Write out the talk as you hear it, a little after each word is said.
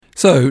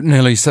So,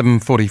 nearly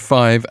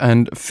 7:45,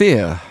 and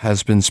fear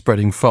has been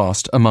spreading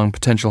fast among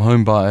potential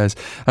home buyers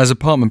as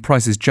apartment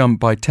prices jumped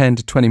by 10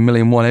 to 20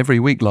 million won every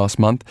week last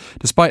month.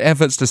 Despite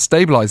efforts to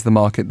stabilise the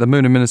market, the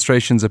Moon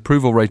administration's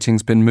approval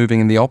rating's been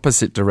moving in the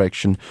opposite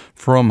direction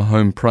from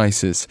home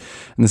prices.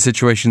 And the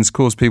situation's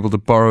caused people to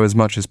borrow as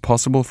much as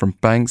possible from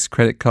banks,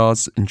 credit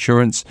cards,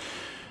 insurance,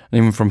 and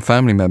even from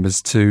family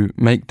members to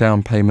make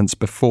down payments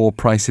before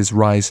prices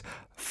rise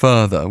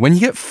further. When you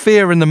get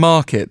fear in the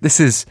market,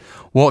 this is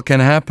what can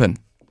happen.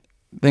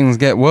 Things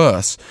get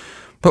worse.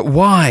 But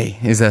why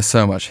is there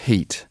so much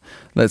heat?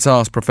 Let's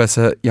ask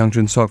Professor Yang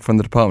Junsok from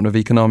the Department of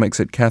Economics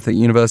at Catholic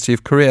University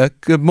of Korea.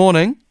 Good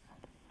morning.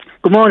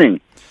 Good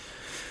morning.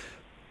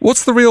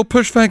 What's the real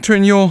push factor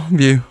in your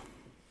view?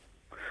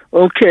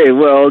 Okay,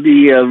 well,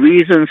 the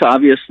reasons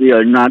obviously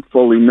are not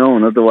fully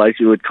known. Otherwise,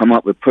 you would come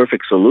up with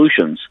perfect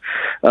solutions.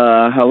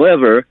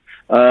 However,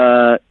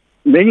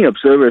 many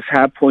observers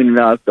have pointed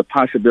out the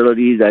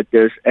possibility that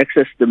there's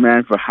excess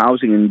demand for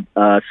housing in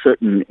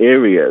certain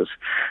areas.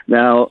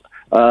 Now,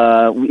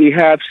 we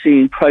have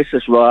seen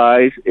prices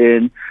rise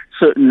in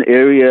certain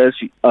areas,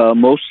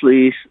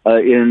 mostly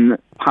in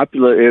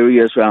popular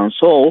areas around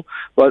Seoul,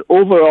 but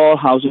overall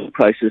housing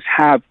prices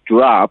have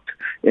dropped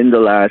in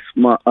the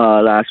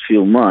last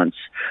few months.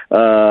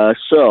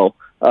 So,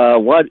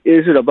 what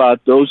is it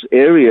about those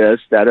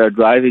areas that are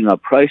driving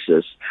up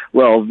prices?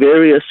 Well,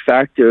 various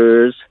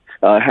factors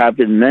have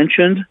been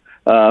mentioned.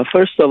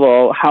 First of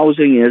all,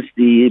 housing is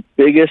the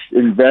biggest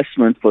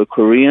investment for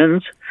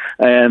Koreans,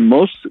 and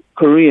most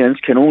Koreans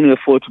can only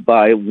afford to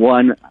buy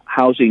one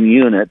housing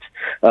unit,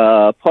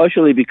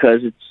 partially because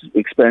it's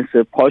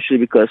expensive, partially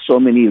because so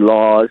many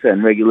laws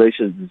and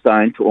regulations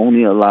designed to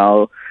only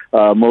allow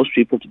most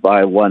people to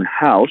buy one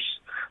house.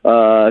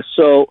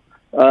 So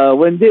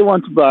when they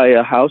want to buy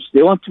a house,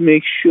 they want to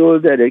make sure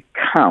that it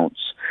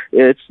counts.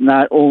 It's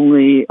not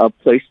only a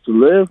place to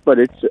live, but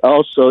it's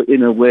also,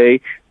 in a way,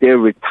 their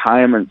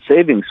retirement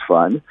savings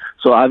fund.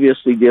 So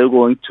obviously, they're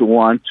going to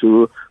want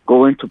to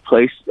go into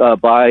place,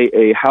 buy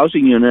a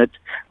housing unit.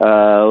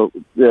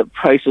 The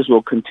prices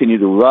will continue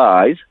to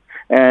rise,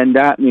 and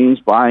that means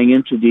buying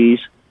into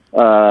these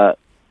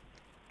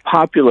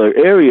popular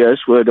areas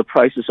where the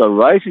prices are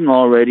rising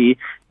already.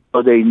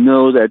 So they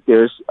know that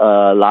there's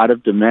a lot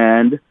of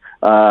demand,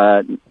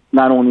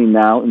 not only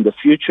now, in the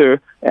future,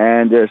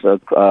 and there's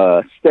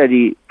a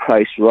steady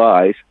price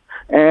rise.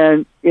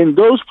 And in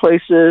those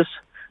places,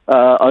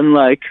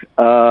 unlike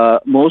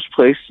most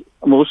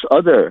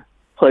other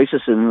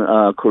places in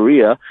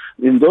Korea,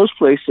 in those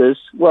places,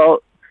 well,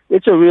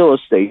 it's a real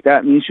estate.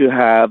 That means you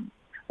have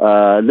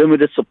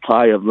limited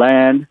supply of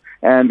land,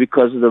 and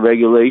because of the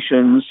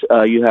regulations,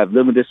 you have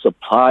limited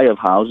supply of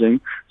housing,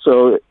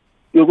 so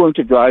you're going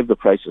to drive the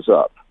prices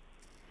up.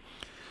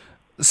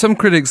 Some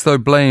critics, though,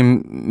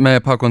 blame Mayor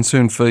Park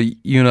Won-soon for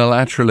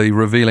unilaterally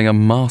revealing a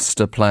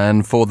master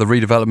plan for the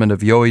redevelopment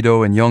of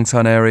Yeouido and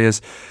Yongsan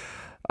areas,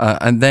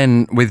 and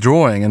then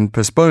withdrawing and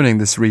postponing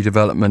this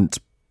redevelopment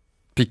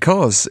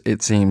because,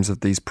 it seems,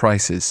 of these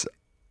prices.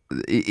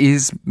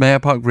 Is Mayor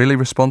Park really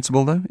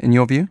responsible, though, in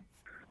your view?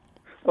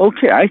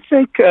 Okay, I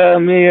think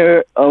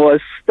Mayor was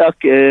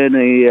stuck in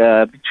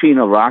between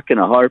a rock and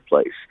a hard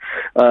place.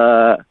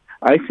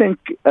 I think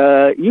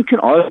you can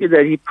argue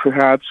that he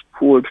perhaps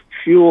poured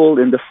fuel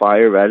in the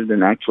fire rather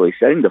than actually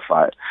setting the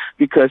fire,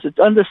 because it's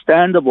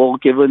understandable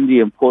given the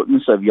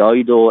importance of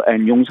Yeouido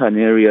and Yongsan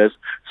areas,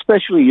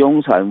 especially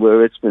Yongsan,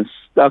 where it's been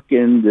stuck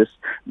in this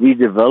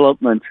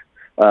redevelopment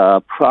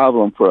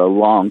problem for a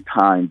long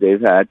time.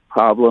 They've had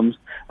problems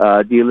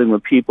dealing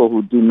with people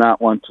who do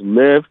not want to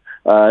live.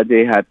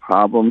 They had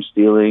problems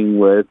dealing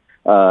with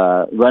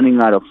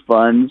running out of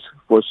funds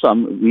for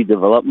some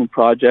redevelopment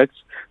projects.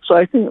 So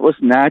I think it was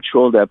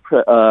natural that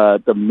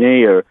the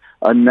mayor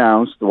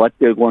announced what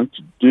they're going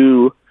to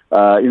do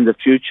in the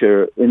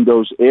future in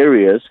those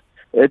areas.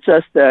 It's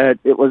just that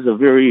it was a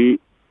very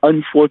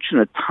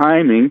unfortunate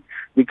timing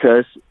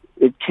because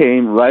it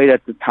came right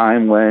at the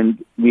time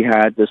when we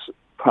had this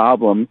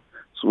problem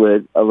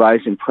with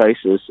rising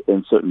prices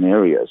in certain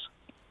areas.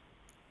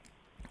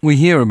 We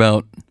hear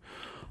about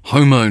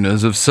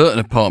homeowners of certain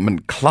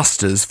apartment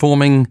clusters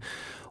forming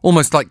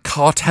almost like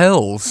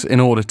cartels in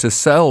order to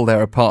sell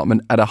their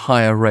apartment at a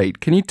higher rate.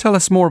 Can you tell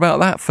us more about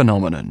that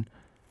phenomenon?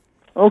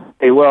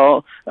 Okay,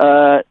 well,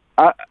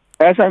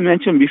 as I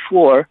mentioned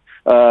before,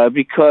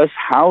 because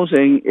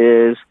housing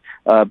is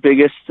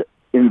biggest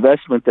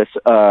investment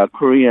that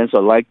Koreans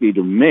are likely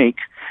to make,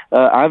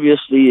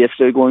 obviously if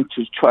they're going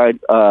to try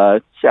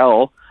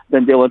sell,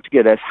 then they want to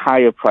get as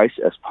high a price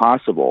as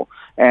possible.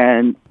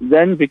 And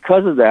then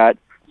because of that,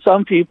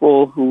 some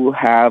people who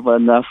have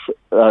enough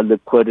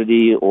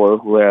liquidity or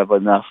who have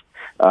enough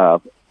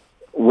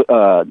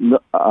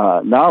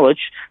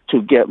knowledge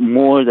to get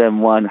more than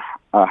one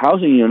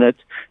housing unit,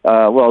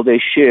 well, they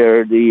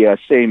share the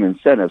same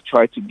incentive,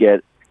 try to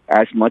get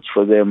as much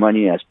for their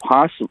money as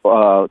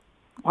possible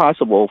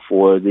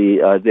for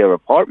their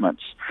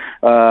apartments.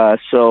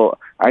 So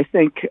I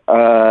think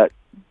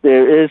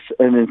there is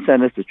an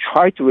incentive to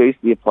try to raise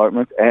the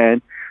apartment,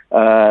 and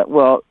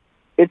well,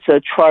 it's a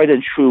tried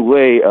and true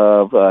way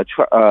of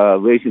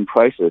raising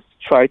prices.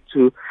 Try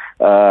to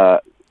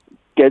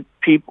get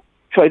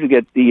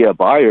the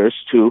buyers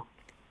to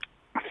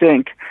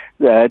think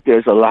that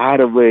there's a lot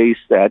of ways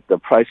that the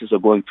prices are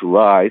going to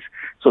rise,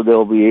 so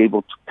they'll be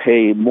able to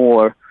pay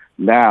more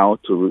now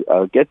to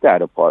get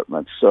that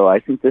apartment. So I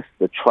think this is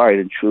the tried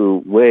and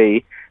true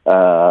way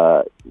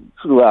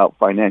throughout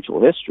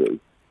financial history.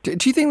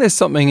 Do you think there's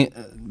something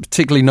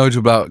particularly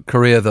notable about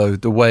Korea, though,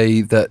 the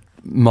way that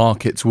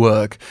markets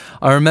work?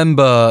 I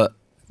remember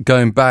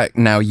going back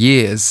now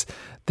years,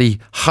 the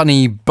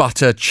honey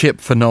butter chip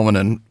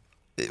phenomenon,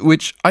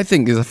 which I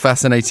think is a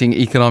fascinating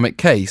economic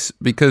case,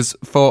 because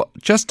for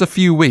just a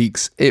few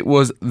weeks it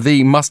was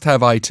the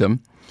must-have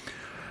item.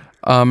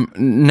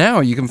 Now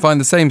you can find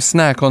the same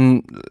snack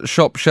on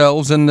shop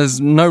shelves and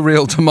there's no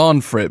real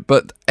demand for it,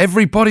 but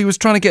everybody was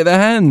trying to get their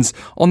hands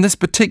on this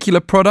particular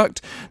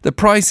product. The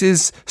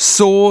prices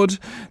soared.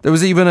 There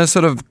was even a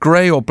sort of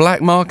grey or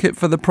black market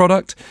for the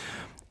product.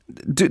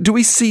 Do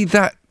we see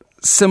that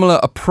similar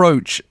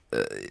approach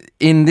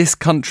in this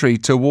country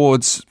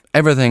towards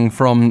everything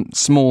from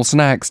small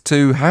snacks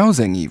to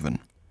housing even?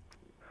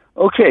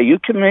 Okay, you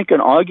can make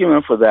an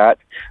argument for that.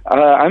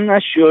 I'm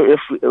not sure if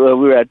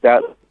we're at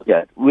that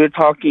yet. We're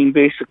talking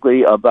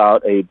basically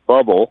about a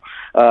bubble.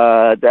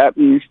 That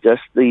means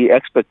just the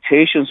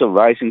expectations of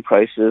rising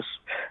prices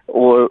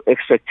or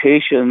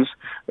expectations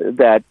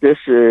that this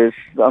is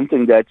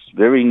something that's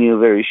very new,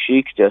 very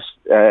chic,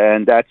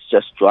 and that's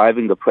just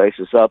driving the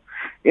prices up.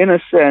 In a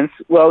sense,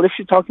 well, if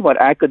you're talking about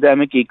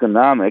academic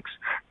economics,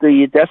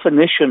 the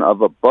definition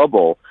of a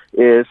bubble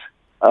is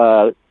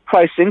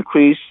price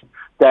increase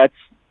that's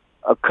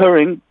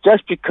occurring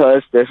just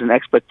because there's an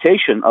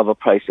expectation of a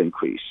price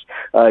increase.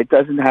 It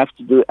doesn't have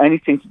to do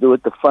anything to do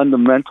with the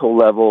fundamental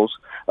levels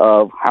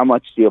of how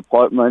much the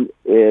apartment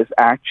is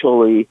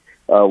actually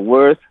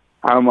worth,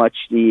 how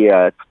much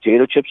the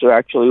potato chips are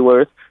actually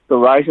worth. The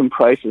rise in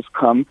prices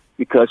come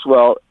because,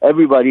 well,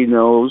 everybody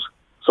knows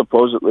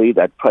supposedly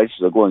that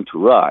prices are going to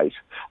rise.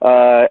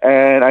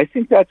 And I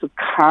think that's a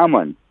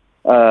common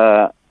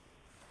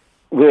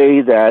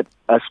way that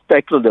a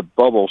speculative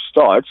bubble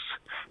starts.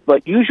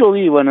 But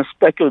usually when a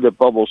speculative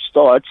bubble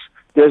starts,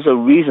 there's a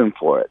reason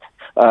for it.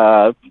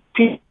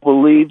 People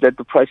believe that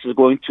the price is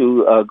going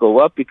to go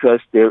up because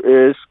there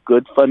is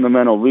good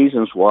fundamental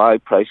reasons why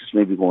prices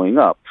may be going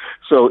up.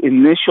 So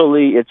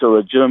initially it's a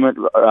legitimate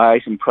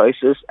rise in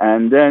prices,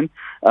 and then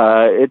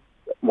as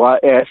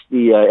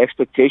the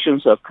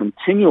expectations of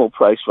continual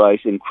price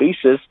rise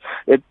increases,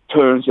 it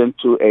turns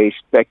into a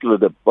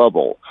speculative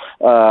bubble.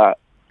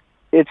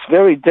 It's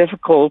very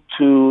difficult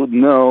to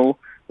know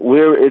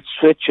where it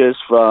switches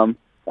from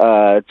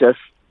just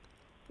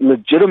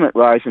legitimate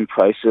rise in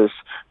prices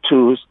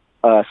to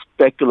a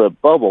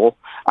speculative bubble.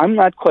 I'm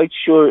not quite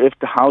sure if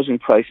the housing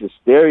price is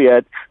there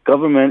yet.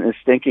 Government is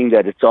thinking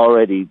that it's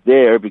already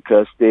there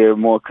because they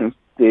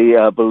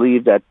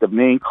believe that the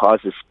main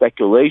cause is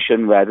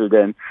speculation rather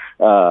than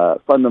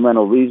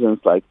fundamental reasons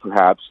like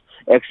perhaps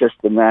excess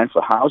demand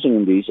for housing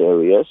in these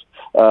areas.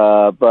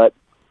 But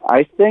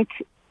I think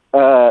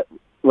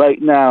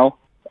right now,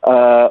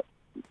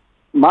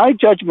 my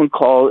judgment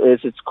call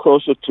is it's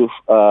closer to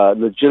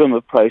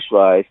legitimate price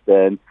rise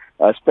than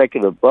a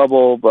speculative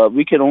bubble, but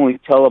we can only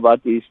tell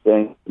about these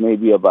things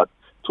maybe about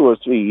 2 or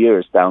 3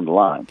 years down the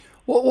line.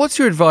 What's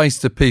your advice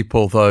to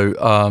people, though?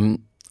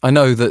 I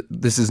know that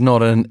this is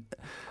not a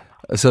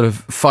sort of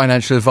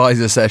financial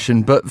advisor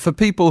session, but for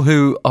people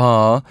who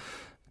are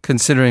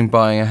considering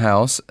buying a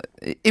house,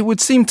 it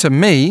would seem to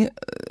me,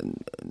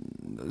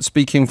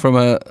 speaking from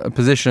a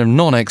position of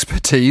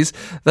non-expertise,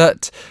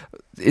 that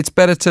it's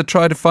better to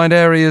try to find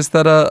areas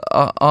that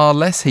are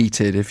less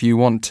heated if you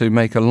want to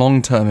make a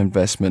long-term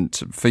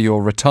investment for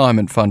your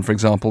retirement fund, for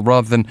example,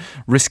 rather than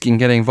risking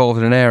getting involved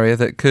in an area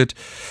that could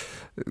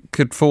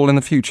fall in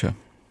the future.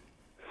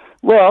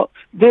 Well,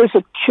 there's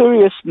a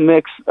curious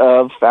mix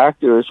of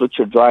factors which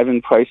are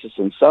driving prices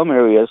in some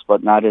areas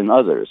but not in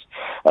others.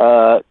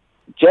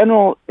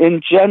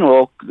 In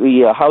general,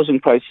 the housing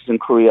prices in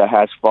Korea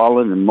has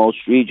fallen in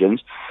most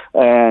regions,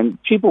 and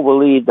people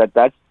believe that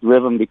that's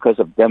driven because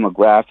of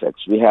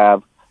demographics. We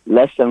have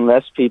less and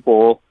less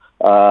people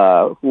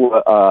who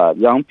are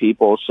young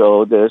people,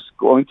 so there's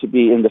going to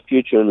be in the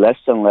future less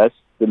and less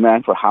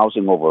demand for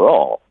housing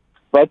overall.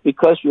 But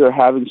because we are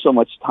having so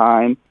much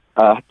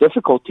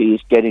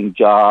difficulties getting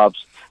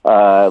jobs,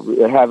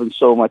 we're having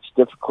so much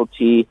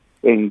difficulty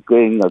in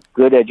getting a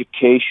good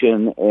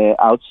education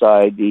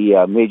outside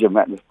the major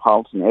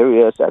metropolitan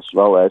areas, as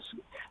well as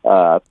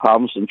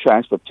problems in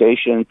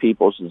transportation,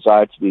 people's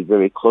desire to be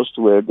very close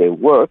to where they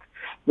work,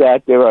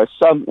 that there are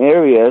some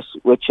areas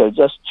which are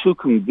just too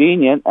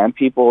convenient and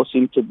people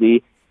seem to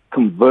be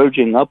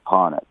converging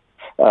upon it.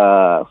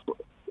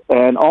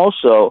 And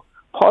also,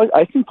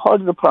 I think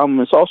part of the problem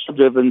is also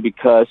driven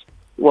because,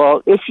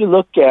 well, if you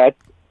look at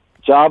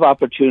job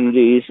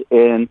opportunities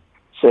in,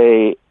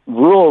 say,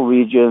 rural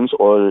regions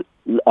or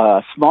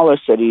smaller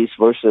cities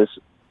versus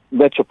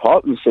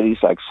metropolitan cities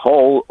like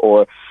Seoul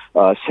or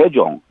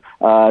Sejong,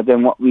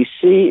 then what we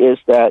see is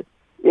that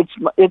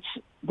it's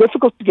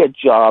difficult to get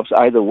jobs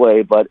either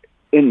way, but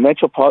in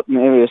metropolitan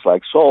areas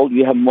like Seoul,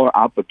 you have more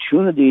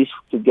opportunities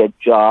to get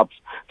jobs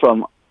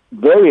from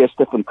various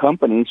different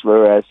companies,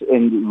 whereas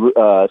in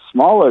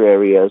smaller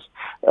areas,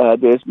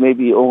 there's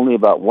maybe only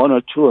about one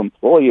or two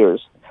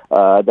employers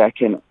that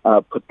can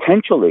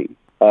potentially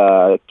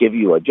give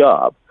you a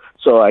job.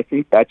 So I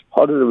think that's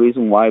part of the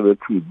reason why we're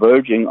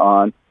converging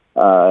on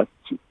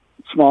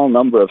small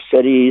number of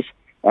cities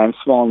and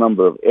small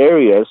number of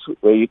areas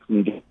where you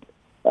can get,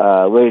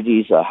 where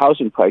these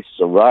housing prices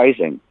are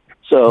rising.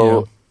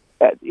 So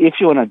if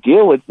you want to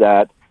deal with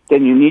that,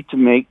 then you need to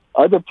make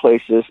other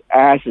places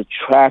as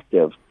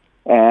attractive.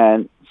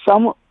 And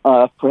some,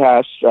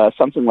 perhaps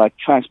something like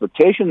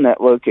transportation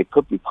network, it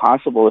could be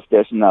possible if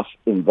there's enough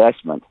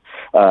investment.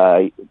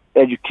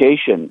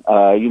 Education,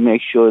 you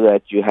make sure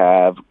that you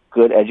have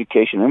good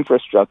education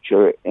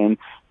infrastructure in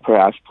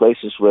perhaps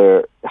places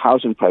where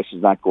housing price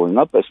is not going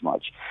up as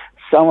much.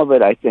 Some of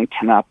it, I think,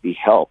 cannot be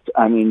helped.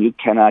 I mean, you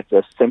cannot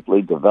just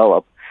simply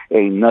develop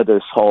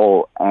another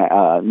Seoul,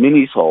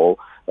 mini Seoul,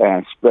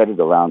 and spread it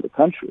around the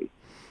country.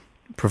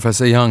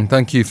 Professor Yang,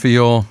 thank you for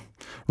your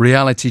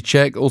reality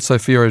check, also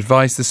for your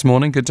advice this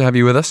morning. Good to have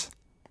you with us.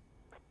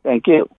 Thank you.